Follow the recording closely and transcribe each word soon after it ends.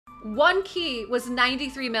One key was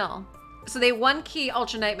 93 mil. So they one key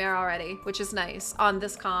Ultra Nightmare already, which is nice on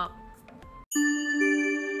this comp.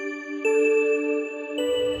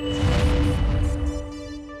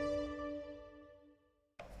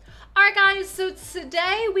 Alright guys, so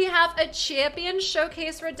today we have a champion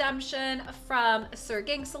showcase redemption from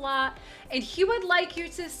SirGanksAlot, and he would like you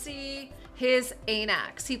to see his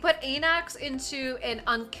Anax. He put Anax into an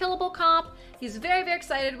unkillable comp. He's very, very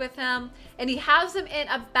excited with him, and he has him in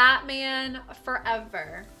a Batman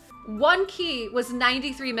Forever. One key was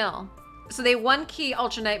 93 mil. So they one key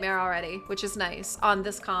Ultra Nightmare already, which is nice on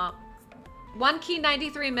this comp. One key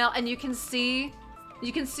 93 mil, and you can see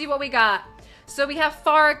what we got. So we have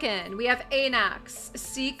Fahrakin, we have Anax,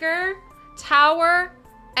 Seeker, Tower,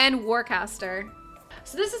 and Warcaster.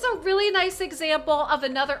 So this is a really nice example of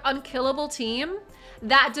another unkillable team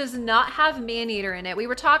that does not have Maneater in it. We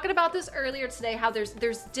were talking about this earlier today, how there's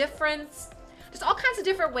all kinds of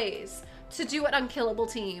different ways to do an unkillable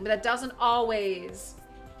team that doesn't always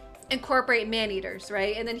incorporate Maneaters,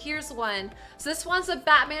 right? And then here's one. So this one's a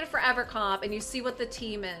Batman Forever comp, and you see what the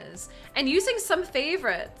team is. And using some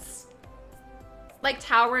favorites, like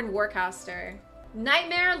Tower and Warcaster.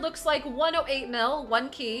 Nightmare looks like 108 mil, one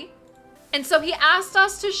key. And so he asked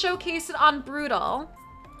us to showcase it on Brutal.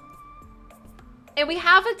 And we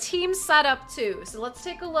have a team setup too. So let's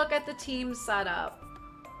take a look at the team setup.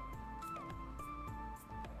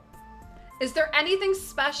 Is there anything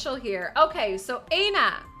special here? Okay, so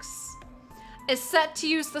Anax is set to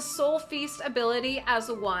use the Soul Feast ability as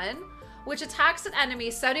a 1, which attacks an enemy,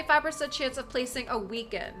 75% chance of placing a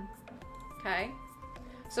weaken. Okay.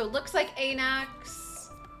 So it looks like Anax.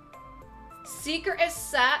 Seeker is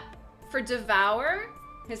set for Devour,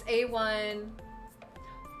 his A1.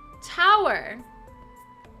 Tower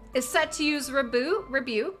is set to use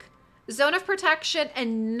Rebuke, Zone of Protection,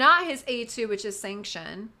 and not his A2, which is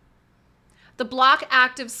Sanction. The block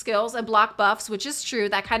active skills and block buffs, which is true.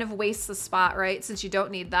 That kind of wastes the spot, right? Since you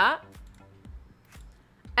don't need that.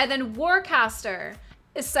 And then Warcaster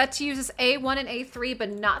is set to use his A1 and A3,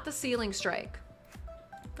 but not the Ceiling Strike.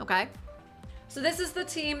 Okay. So this is the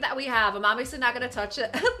team that we have. I'm obviously not going to touch it.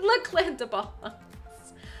 Look, Clandaboss.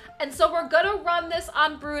 And so we're going to run this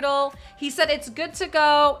on Brutal. He said it's good to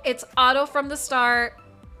go. It's auto from the start.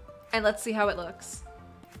 And let's see how it looks.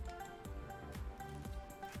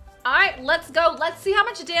 All right, let's go. Let's see how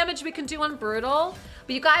much damage we can do on Brutal.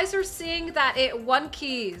 But you guys are seeing that it one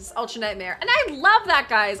keys Ultra Nightmare. And I love that,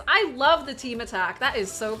 guys. I love the team attack. That is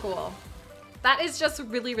so cool. That is just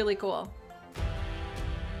really, really cool.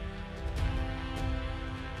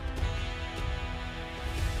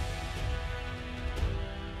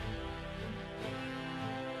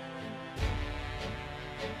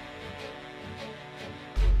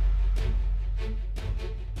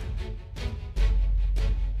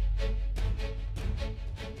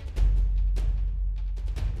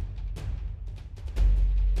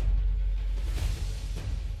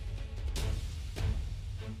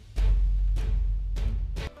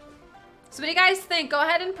 So what do you guys think? Go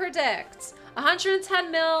ahead and predict.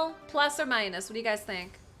 110 mil plus or minus. What do you guys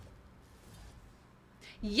think?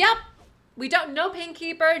 Yep. We don't, no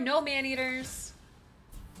Painkeeper, no Maneaters.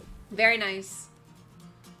 Very nice.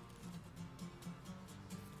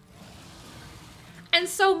 And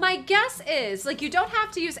so my guess is, like, you don't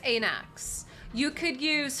have to use Anax. You could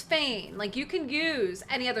use Feign. Like, you can use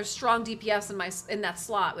any other strong DPS in that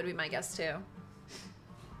slot, would be my guess too.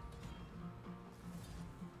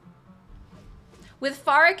 With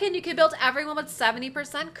Fahrakin, you can build everyone with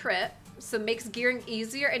 70% crit, so it makes gearing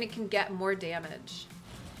easier and it can get more damage.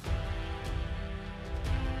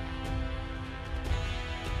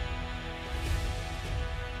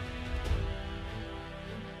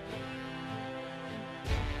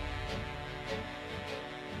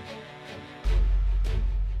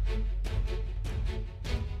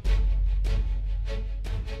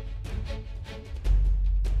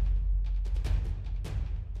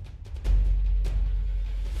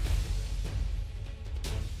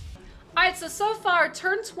 Alright, so far,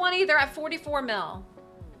 turn 20, they're at 44 mil.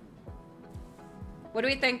 What do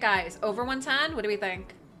we think, guys? Over 110? What do we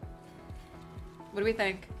think? What do we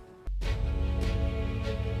think?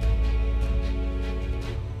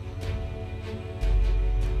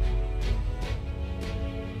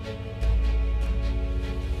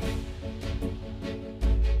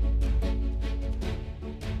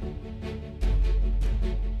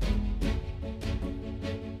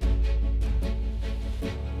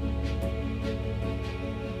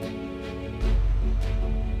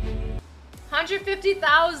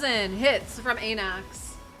 $150,000 hits from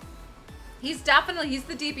Anax. He's the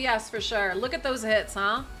DPS for sure. Look at those hits,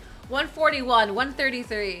 huh? 141,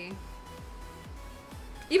 133.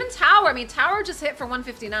 Even Tower, I mean, Tower just hit for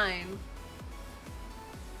 159.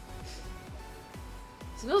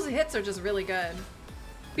 So those hits are just really good.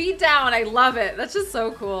 Beat down, I love it. That's just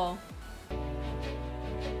so cool.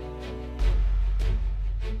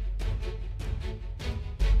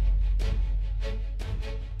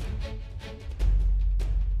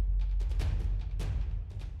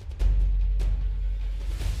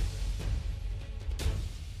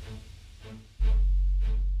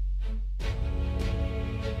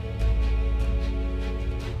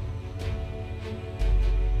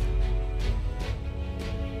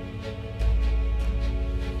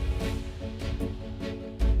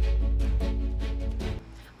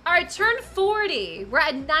 All right, turn 40. We're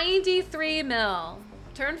at 93 mil.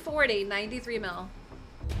 Turn 40, 93 mil.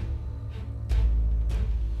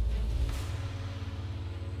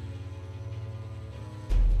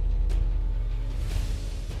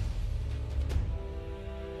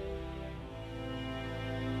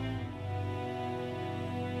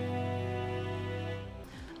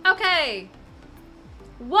 Okay.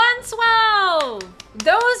 112.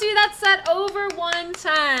 Those of you that set over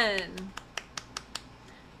 110.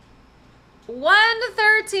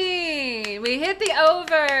 113. We hit the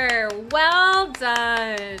over. Well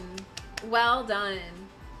done. Well done.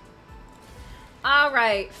 All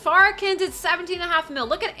right. Fahrakin did 17.5 mil.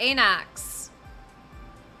 Look at Anax.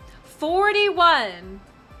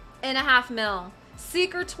 41.5 mil.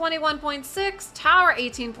 Seeker 21.6. Tower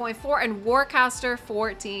 18.4. And Warcaster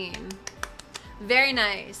 14. Very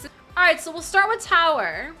nice. All right. So we'll start with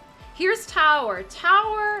Tower. Here's Tower.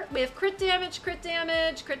 Tower, we have crit damage,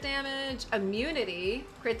 immunity,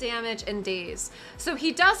 crit damage, and daze. So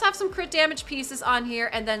he does have some crit damage pieces on here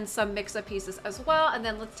and then some mix-up pieces as well. And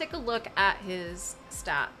then let's take a look at his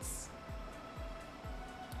stats.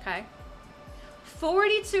 Okay.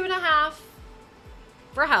 42.5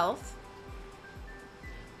 for health.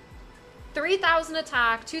 3,000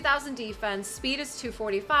 attack, 2,000 defense, speed is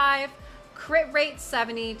 245. Crit rate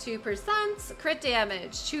 72%, crit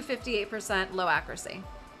damage 258%, low accuracy.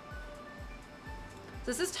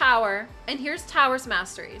 This is Tower, and here's Tower's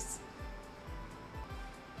Masteries.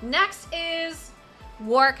 Next is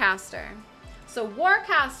Warcaster. So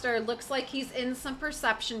Warcaster looks like he's in some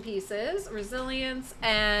perception pieces, resilience,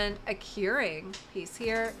 and a curing piece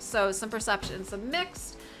here. So some perception, some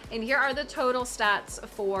mixed. And here are the total stats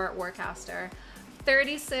for Warcaster.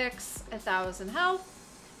 36,000 health.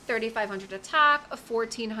 3,500 attack,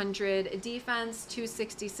 1,400 defense,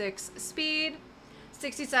 266 speed,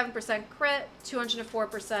 67% crit,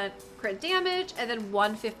 204% crit damage, and then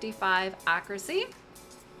 155 accuracy.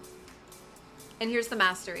 And here's the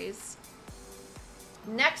Masteries.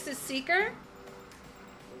 Next is Seeker.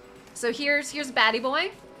 So here's Baddie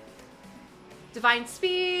Boy. Divine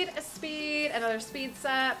Speed, another speed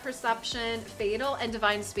set, Perception, Fatal, and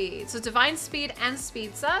Divine Speed. So Divine Speed and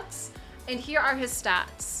speed sets. And here are his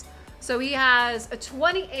stats. So he has a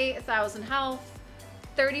 28,000 health,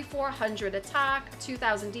 3,400 attack,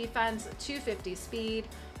 2,000 defense, 250 speed,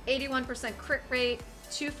 81% crit rate,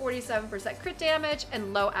 247% crit damage,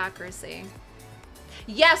 and low accuracy.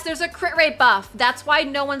 Yes, there's a crit rate buff. That's why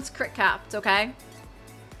no one's crit capped, okay?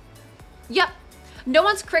 Yep. No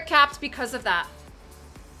one's crit capped because of that.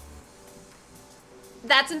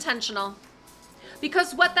 That's intentional.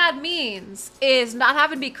 Because what that means is not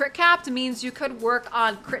having to be crit capped means you could work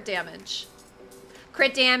on crit damage.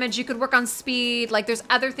 Crit damage, you could work on speed. Like there's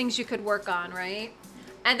other things you could work on, right?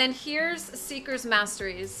 And then here's Seeker's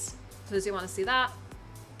Masteries. Does you want to see that?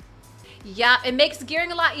 Yeah, it makes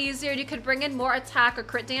gearing a lot easier. You could bring in more attack or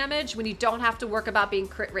crit damage when you don't have to work about being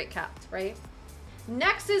crit rate capped, right?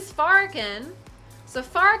 Next is Fahrakin. So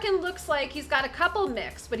Fahrakin looks like he's got a couple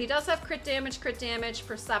mixed, but he does have crit damage,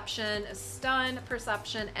 perception, stun,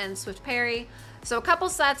 perception, and swift parry. So a couple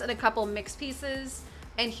sets and a couple mixed pieces.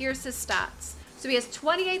 And here's his stats. So he has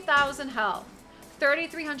 28,000 health,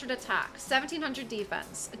 3,300 attack, 1,700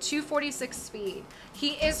 defense, 246 speed.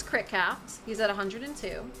 He is crit capped. He's at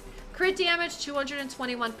 102. Crit damage,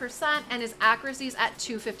 221%, and his accuracy is at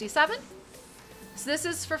 257. So this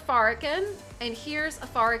is for Fahrakin, and here's a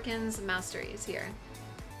Fahrakin's Masteries here.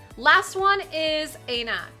 Last one is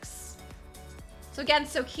Anax. So again,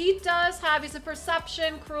 so he does have, he's a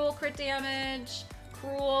perception, cruel, crit damage,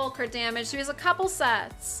 So he has a couple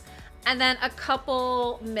sets, and then a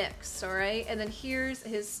couple mixed, all right? And then here's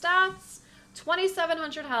his stats,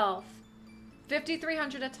 2,700 health,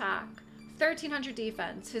 5,300 attack, 1,300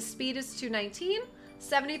 defense. His speed is 219.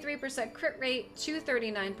 73% crit rate,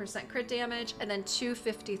 239% crit damage, and then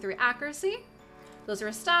 253 accuracy. Those are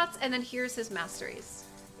his stats, and then here's his Masteries.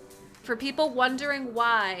 For people wondering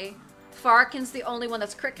why Fahrakin's the only one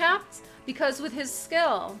that's crit capped because with his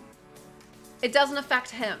skill, it doesn't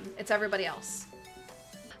affect him. It's everybody else.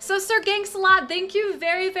 So SirGanksAlot, thank you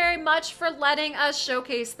very, very much for letting us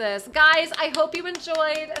showcase this. Guys, I hope you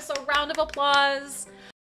enjoyed. So round of applause